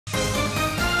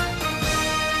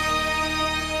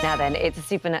Now then, it's a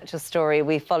supernatural story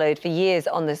we followed for years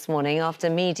on This Morning after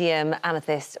medium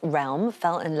Amethyst Realm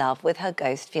fell in love with her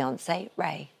ghost fiancé,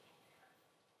 Ray.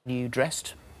 You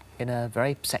dressed in a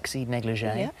very sexy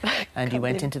negligee, and you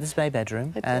went into the spare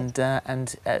bedroom and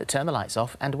turned the lights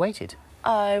off and waited.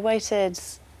 I waited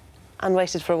and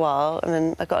waited for a while, and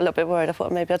then I got a little bit worried. I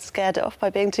thought maybe I'd scared it off by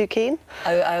being too keen.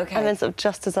 Oh, OK. And then sort of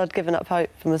just as I'd given up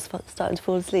hope and was starting to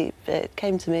fall asleep, it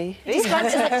came to me.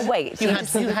 Wait, you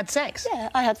had sex? Yeah,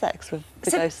 I had sex with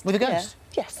the ghost. With a ghost?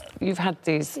 Yeah. Yes. You've had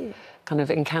these kind of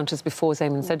encounters before, as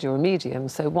Eamonn said, you're a medium,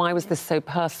 so why was this so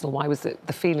personal? Why was the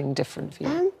feeling different for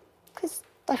you? Because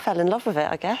I fell in love with it,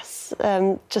 I guess.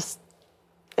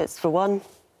 It's for one.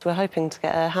 We're hoping to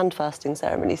get a hand-fasting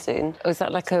ceremony soon. Oh, is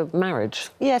that like a marriage?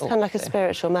 Yeah, it's kind of like a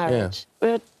spiritual marriage. Yeah.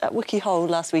 We were at Wookey Hole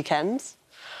last weekend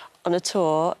on a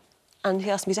tour, and he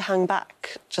asked me to hang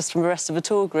back just from the rest of the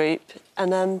tour group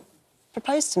and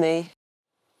proposed to me.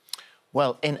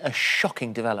 Well, in a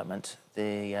shocking development,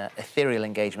 the ethereal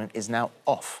engagement is now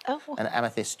off. Oh. And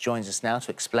Amethyst joins us now to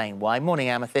explain why. Morning,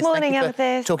 Amethyst. Morning, Thank you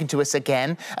Amethyst. for talking to us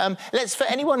again. For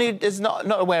anyone who is not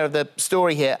aware of the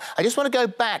story here, I just want to go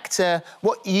back to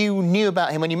what you knew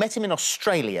about him when you met him in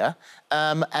Australia,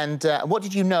 and what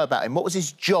did you know about him? What was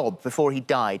his job before he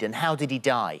died, and how did he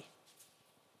die?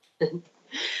 I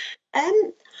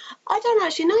don't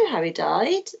actually know how he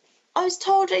died. I was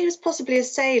told that he was possibly a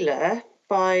sailor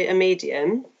by a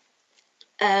medium.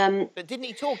 But didn't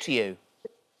he talk to you?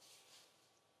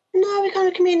 No, we kind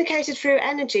of communicated through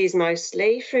energies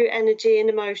mostly, through energy and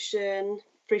emotion,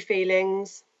 through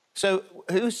feelings. So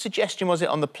whose suggestion was it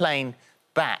on the plane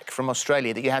back from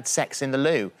Australia that you had sex in the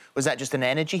loo? Was that just an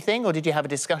energy thing, or did you have a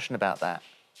discussion about that?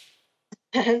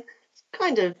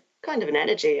 kind of an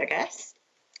energy, I guess.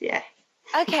 Yeah.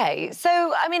 OK,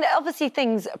 so, I mean, obviously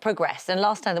things progressed, and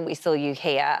last time that we saw you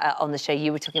here on the show,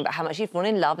 you were talking about how much you'd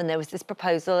fallen in love, and there was this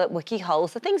proposal at Wookey Hole,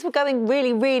 so things were going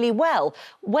really, really well.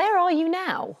 Where are you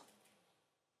now?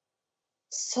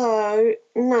 So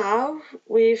now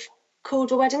we've called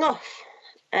the wedding off.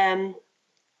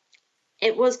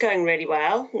 It was going really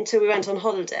well until we went on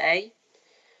holiday,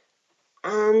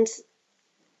 and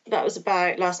that was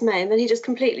about last May, and then he just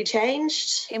completely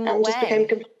changed. In what way? Just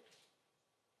became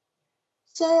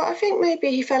So I think maybe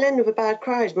he fell in with a bad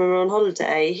crowd when we were on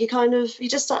holiday. He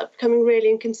just started becoming really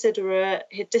inconsiderate.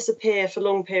 He'd disappear for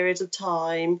long periods of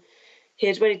time.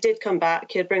 When he did come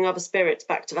back, he'd bring other spirits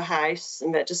back to the house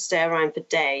and they'd just stay around for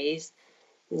days.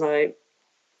 Like,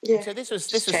 yeah. So this was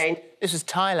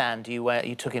Thailand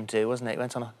you took him to, wasn't it? You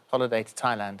went on a holiday to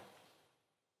Thailand.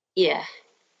 Yeah.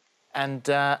 And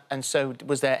so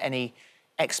was there any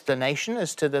explanation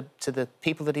as to the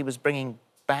people that he was bringing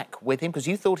back with him? Because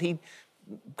you thought he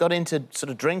got into sort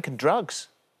of drink and drugs.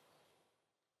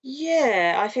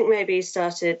 Yeah, I think maybe he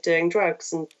started doing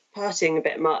drugs and partying a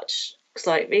bit much. Because,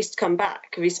 like, they used to come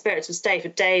back, these spirits would stay for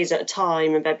days at a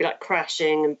time, and they'd be, like,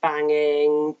 crashing and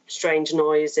banging, strange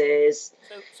noises.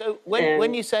 So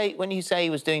when you say he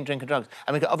was doing drink and drugs,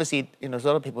 I mean, obviously, you know, a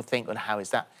lot of people think, well, how is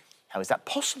that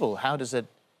possible? How does a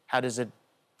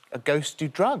ghost do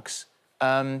drugs?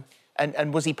 And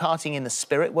was he partying in the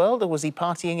spirit world, or was he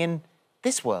partying in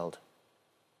this world?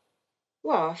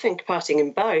 Well, I think partying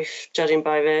in both, judging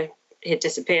by he'd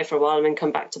disappear for a while and then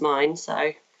come back to mine,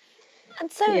 so...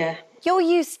 And so, yeah. You're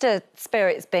used to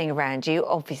spirits being around you,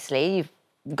 obviously. You've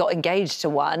got engaged to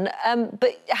one.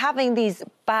 But having these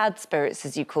bad spirits,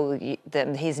 as you call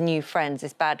them, his new friends,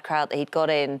 this bad crowd that he'd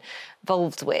got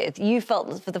involved with, you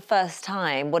felt for the first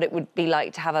time what it would be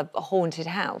like to have a haunted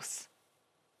house.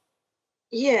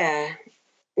 Yeah.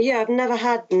 Yeah, I've never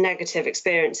had negative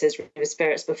experiences with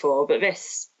spirits before, but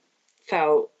this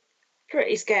felt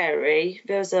pretty scary.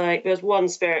 There was one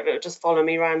spirit that would just follow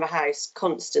me around the house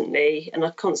constantly, and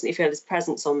I'd constantly feel his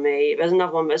presence on me. There's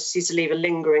another one that just used to leave a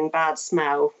lingering bad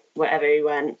smell wherever he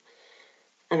went,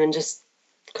 and then just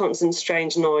constant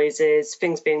strange noises,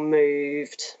 things being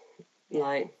moved,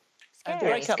 like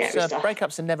scary stuff.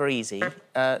 Breakups are never easy.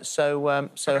 So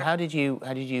how did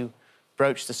you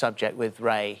broach the subject with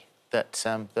Ray that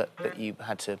you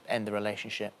had to end the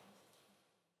relationship?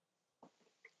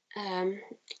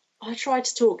 I tried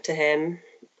to talk to him,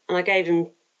 and I gave him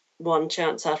one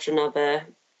chance after another,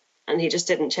 and he just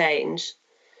didn't change.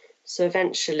 So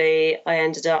eventually I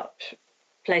ended up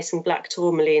placing black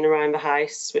tourmaline around the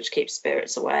house, which keeps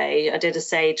spirits away. I did a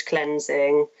sage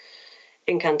cleansing,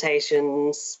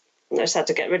 incantations. I just had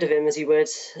to get rid of him as you would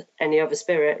any other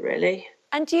spirit, really.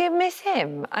 And do you miss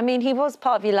him? I mean, he was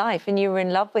part of your life and you were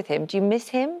in love with him. Do you miss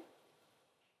him?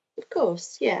 Of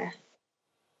course, yeah.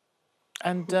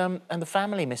 And the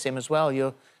family miss him as well.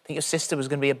 I think your sister was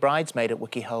going to be a bridesmaid at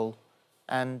Wookey Hole,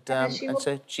 And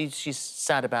so she's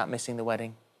sad about missing the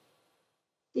wedding.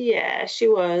 Yeah, she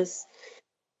was.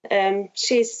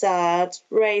 She's sad.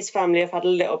 Ray's family I've had a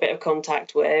little bit of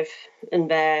contact with, and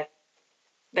they're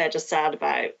just sad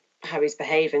about how he's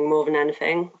behaving more than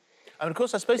anything. And of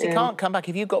course, I suppose he can't come back.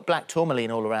 If you've got black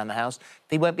tourmaline all around the house,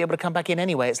 he won't be able to come back in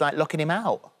anyway. It's like locking him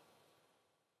out.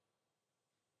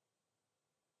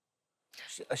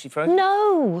 Is she frozen?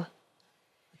 No.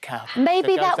 Cow.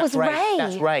 Maybe that was Ray. Ray.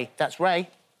 That's Ray. That's Ray.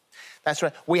 That's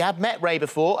Ray. We have met Ray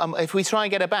before. If we try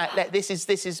and get her back, this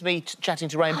is me chatting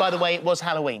to Ray. And by the way, it was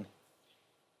Halloween.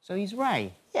 So he's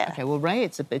Ray. Yeah. OK, well, Ray,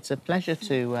 it's a pleasure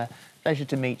to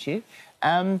meet you.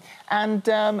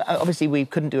 Obviously, we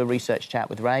couldn't do a research chat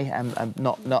with Ray. I'm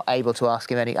not able to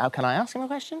ask him any... Can I ask him a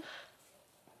question?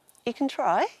 You can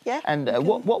try, yeah. And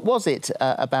what was it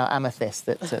about Amethyst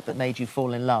that made you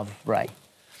fall in love, Ray?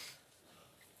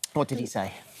 What did he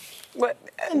say? Well,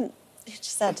 he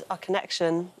just said our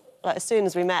connection. Like, as soon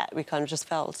as we met, we kind of just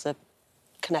felt a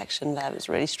connection there. It was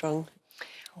really strong.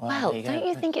 Well, don't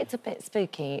you think it's a bit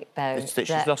spooky, though? It's that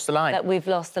she's lost the line. That we've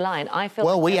lost the line. I feel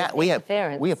well, like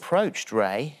we approached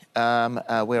Ray.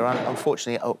 We're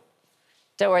unfortunately... Oh,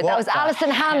 don't worry, that was Alison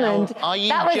Hammond. Are you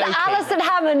joking? That was Alison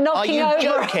Hammond knocking over. Are you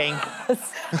joking?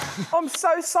 I'm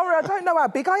so sorry. I don't know how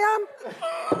big I am.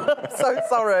 So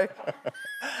sorry.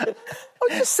 I'm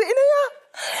just sitting here.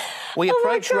 We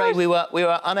approached Ray. We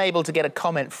were unable to get a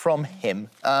comment from him,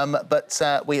 but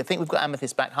I think we've got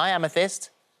Amethyst back. Hi, Amethyst.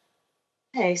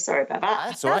 Hey, sorry about that.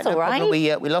 That's all right. That's all right.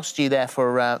 We lost you there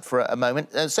for a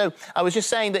moment. So I was just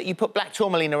saying that you put black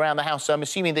tourmaline around the house. So I'm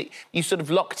assuming that you sort of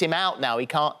locked him out now. He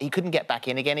couldn't get back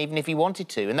in again, even if he wanted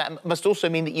to. And that must also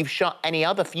mean that you've shut any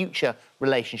other future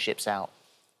relationships out.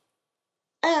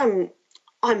 I'm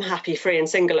happy, free and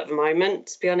single at the moment,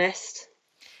 to be honest.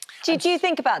 Do you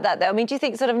think about that, though? I mean, do you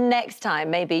think sort of next time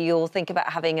maybe you'll think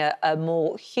about having a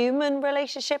more human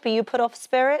relationship? Are you put off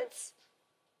spirits?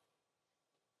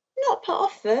 Not put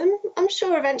off them. I'm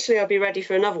sure eventually I'll be ready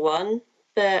for another one,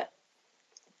 but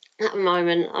at the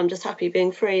moment I'm just happy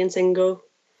being free and single.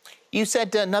 You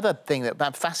said another thing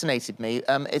that fascinated me.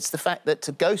 It's the fact that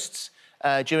ghosts,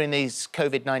 during these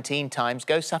COVID-19 times,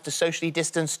 ghosts have to socially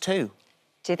distance too.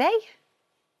 Do they?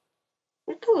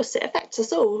 Of course, it affects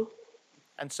us all.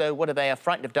 And so what are they,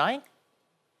 frightened of dying?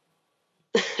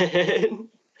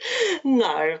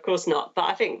 No, of course not. But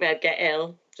I think they'd get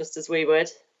ill, just as we would.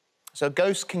 So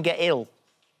ghosts can get ill?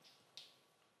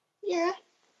 Yeah.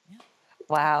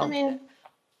 Wow. I mean...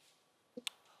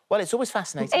 Well, it's always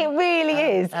fascinating. It really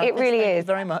is. It really is. Thank you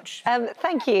very much.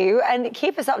 Thank you, and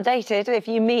keep us updated if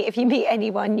you meet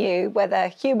anyone new, whether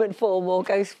human form or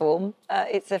ghost form.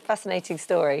 It's a fascinating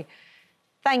story.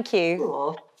 Thank you.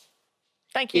 Aww.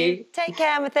 Thank you. Take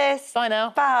care, Amethyst. Bye now.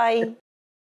 Bye.